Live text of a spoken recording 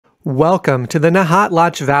Welcome to the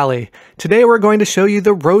Nahatlatch Valley. Today we're going to show you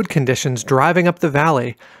the road conditions driving up the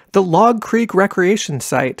valley, the Log Creek Recreation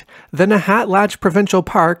Site, the Nahatlatch Provincial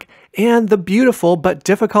Park, and the beautiful but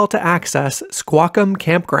difficult to access Squakum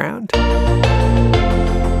Campground.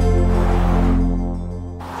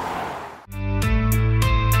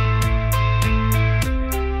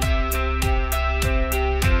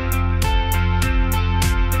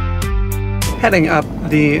 Heading up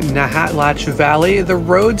the Nahatlatch Valley, the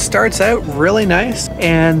road starts out really nice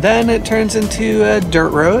and then it turns into a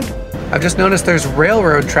dirt road. I've just noticed there's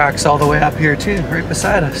railroad tracks all the way up here too, right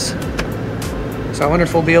beside us. So I wonder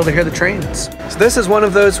if we'll be able to hear the trains. So this is one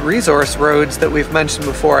of those resource roads that we've mentioned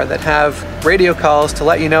before that have radio calls to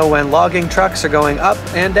let you know when logging trucks are going up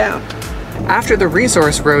and down. After the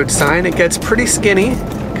resource road sign, it gets pretty skinny,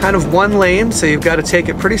 kind of one lane, so you've got to take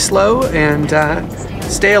it pretty slow and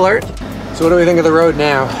stay alert. So what do we think of the road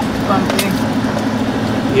now? Bumpy.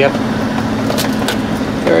 Yep.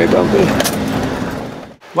 Very bumpy.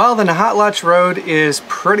 Well, the Nahatlatch Road is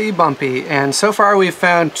pretty bumpy, and so far we've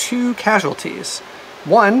found two casualties.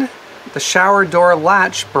 One, the shower door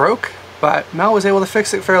latch broke, but Mel was able to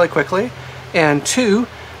fix it fairly quickly. And two,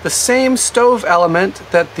 the same stove element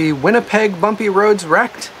that the Winnipeg bumpy roads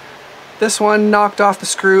wrecked, this one knocked off the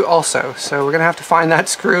screw also, so we're gonna have to find that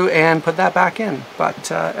screw and put that back in.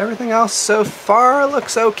 But everything else so far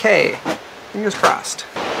looks okay. Fingers crossed.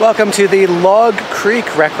 Welcome to the Log Creek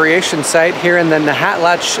Recreation Site here in the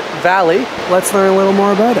Nahatlatch Valley. Let's learn a little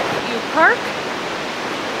more about it. You park,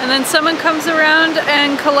 and then someone comes around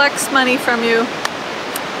and collects money from you.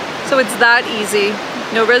 So it's that easy.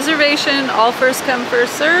 No reservation, all first come,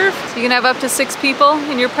 first serve. So you can have up to 6 people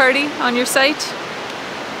in your party on your site.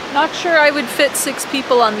 Not sure I would fit 6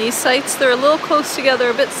 people on these sites. They're a little close together,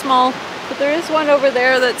 a bit small, but there is one over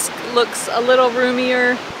there that looks a little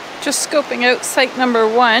roomier. Just scoping out site number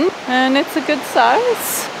 1, and it's a good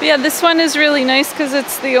size. But yeah, this one is really nice because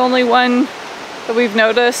it's the only one that we've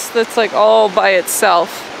noticed that's like all by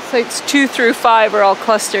itself. Sites 2 through 5 are all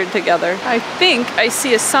clustered together. I think I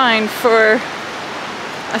see a sign for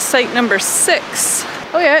a site number 6.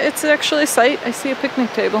 Oh yeah, it's actually a site. I see a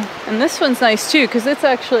picnic table. And this one's nice too because it's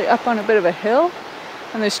actually up on a bit of a hill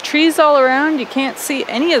and there's trees all around. You can't see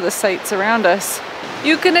any of the sites around us.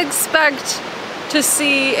 You can expect to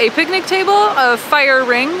see a picnic table, a fire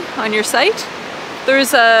ring on your site.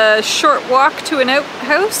 There's a short walk to an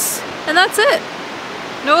outhouse and that's it.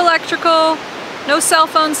 No electrical, no cell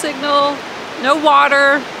phone signal, no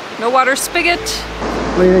water spigot.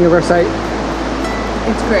 What do you think of our site?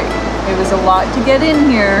 It's great. It was a lot to get in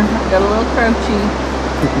here. I got a little crouchy,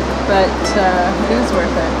 but it was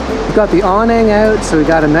worth it. We've got the awning out, so we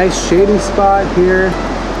got a nice shady spot here.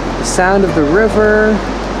 The sound of the river.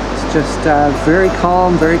 It's just very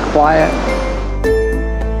calm, very quiet.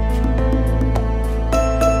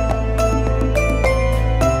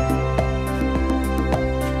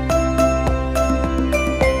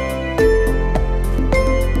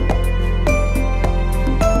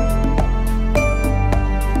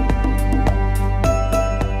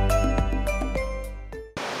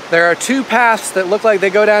 There are 2 paths that look like they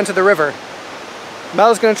go down to the river.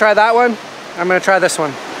 Mel's gonna try that one. I'm gonna try this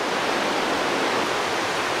one.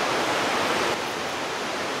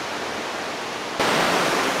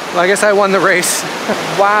 Well, I guess I won the race.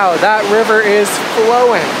 Wow, that river is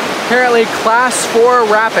flowing. Apparently class 4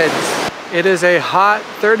 rapids. It is a hot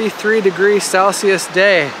 33°C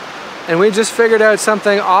day, and we just figured out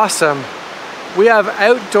something awesome. We have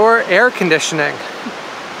outdoor air conditioning.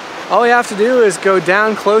 All you have to do is go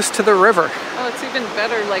down close to the river. Oh, it's even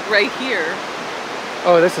better like right here.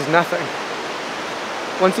 Oh, this is nothing.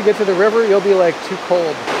 Once you get to the river, you'll be like too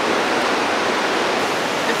cold.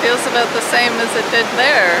 It feels about the same as it did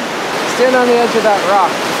there. Stand on the edge of that rock.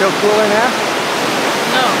 Feel cooler now?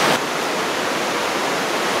 No.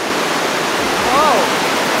 Oh.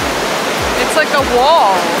 It's like a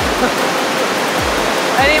wall.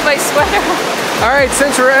 I need my sweater. All right,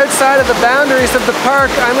 since we're outside of the boundaries of the park,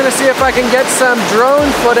 I'm gonna see if I can get some drone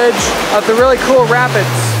footage of the really cool rapids.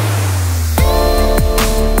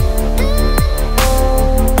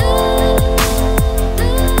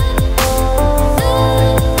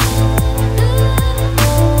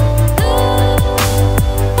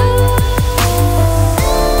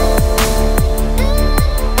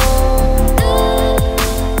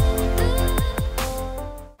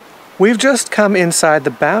 We've just come inside the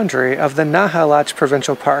boundary of the Nahatlatch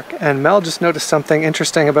Provincial Park, and Mel just noticed something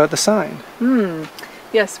interesting about the sign.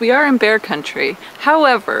 Yes, we are in bear country.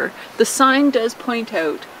 However, the sign does point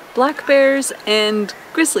out black bears and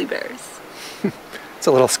grizzly bears. It's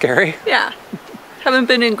a little scary. Yeah. Haven't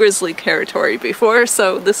been in grizzly territory before,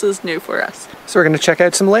 so this is new for us. So we're gonna check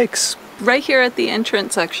out some lakes. Right here at the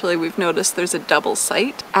entrance, actually, we've noticed there's a double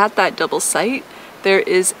site. At that double site, there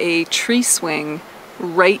is a tree swing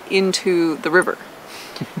right into the river.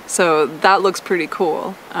 So that looks pretty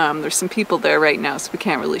cool. There's some people there right now, so we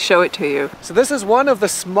can't really show it to you. So this is one of the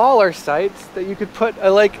smaller sites that you could put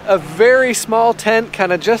like a very small tent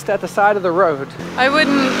kind of just at the side of the road. I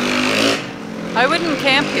wouldn't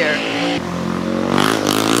camp here.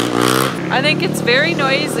 I think it's very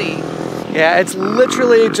noisy. Yeah, it's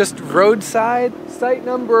literally just roadside. Site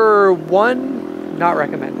number 1, not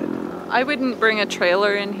recommended. I wouldn't bring a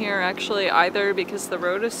trailer in here actually either, because the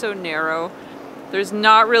road is so narrow. There's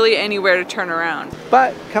not really anywhere to turn around.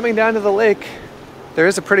 But coming down to the lake, there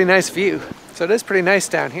is a pretty nice view. So it is pretty nice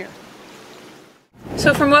down here.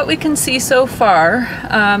 So from what we can see so far,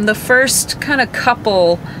 the first kind of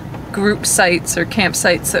couple group sites or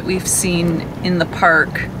campsites that we've seen in the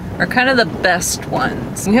park are kind of the best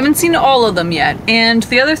ones. We haven't seen all of them yet. And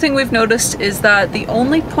the other thing we've noticed is that the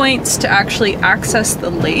only points to actually access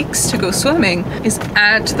the lakes to go swimming is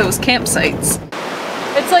at those campsites.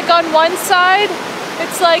 It's like on one side,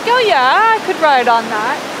 it's like, oh yeah, I could ride on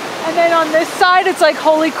that. And then on this side, it's like,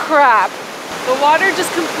 holy crap. The water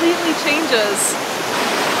just completely changes.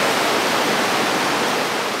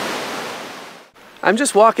 I'm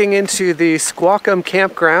just walking into the Squakum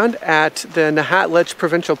campground at the Nahatlatch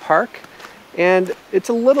Provincial Park. And it's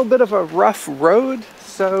a little bit of a rough road,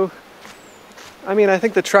 so I mean, I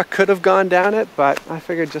think the truck could have gone down it, but I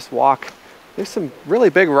figured just walk. There's some really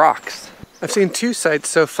big rocks. I've seen 2 sites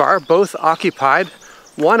so far, both occupied.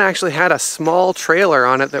 One actually had a small trailer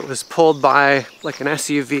on it that was pulled by like an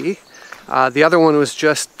SUV. The other one was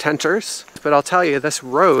just tenters. But I'll tell you, this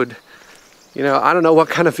road, you know, I don't know what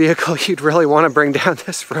kind of vehicle you'd really want to bring down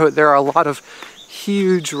this road. There are a lot of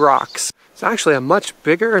huge rocks. It's actually a much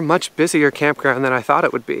bigger and much busier campground than I thought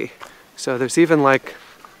it would be. So there's even like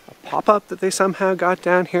a pop-up that they somehow got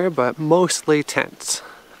down here, but mostly tents.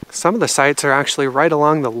 Some of the sites are actually right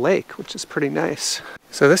along the lake, which is pretty nice.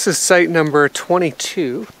 So this is site number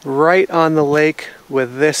 22, right on the lake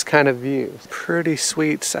with this kind of view. Pretty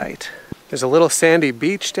sweet site. There's a little sandy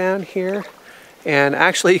beach down here, and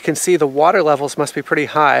actually you can see the water levels must be pretty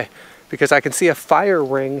high because I can see a fire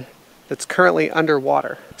ring that's currently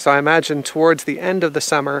underwater. So I imagine towards the end of the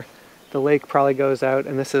summer, the lake probably goes out,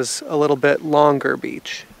 and this is a little bit longer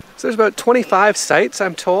beach. So there's about 25 sites,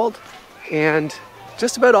 I'm told, and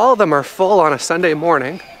just about all of them are full on a Sunday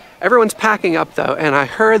morning. Everyone's packing up though, and I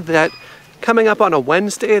heard that coming up on a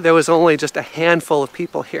Wednesday, there was only just a handful of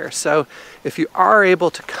people here. So if you are able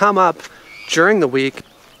to come up during the week,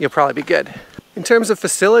 you'll probably be good. In terms of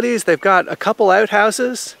facilities, they've got a couple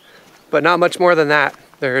outhouses, but not much more than that.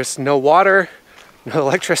 There's no water, no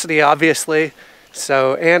electricity, obviously,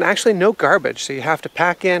 and actually no garbage, so you have to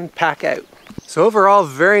pack in, pack out. So overall,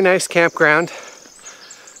 very nice campground.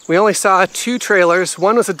 We only saw 2 trailers.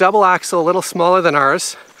 One was a double axle, a little smaller than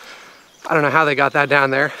ours. I don't know how they got that down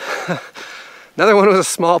there. Another one was a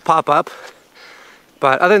small pop-up.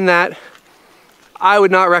 But other than that, I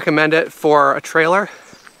would not recommend it for a trailer.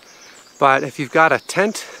 But if you've got a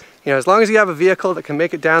tent, you know, as long as you have a vehicle that can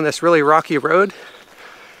make it down this really rocky road,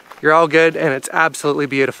 you're all good, and it's absolutely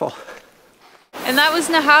beautiful. And that was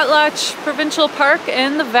Nahatlatch Provincial Park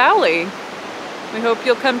and the Valley. We hope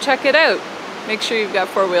you'll come check it out. Make sure you've got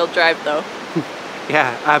 4-wheel drive though.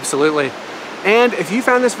 Yeah, absolutely. And if you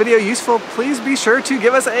found this video useful, please be sure to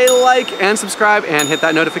give us a like and subscribe and hit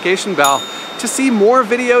that notification bell to see more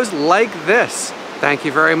videos like this. Thank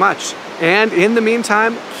you very much. And in the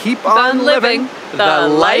meantime, keep on living the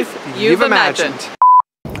life you've imagined.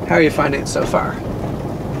 How are you finding it so far?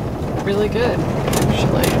 Really good,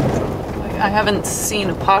 actually. I haven't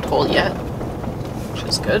seen a pothole yet, which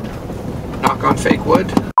is good. Knock on fake wood.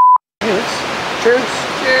 Cheers.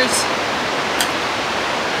 Cheers.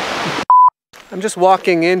 I'm just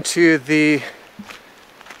walking into the...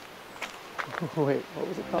 Oh, wait, what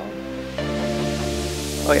was it called?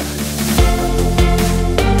 Oh yeah.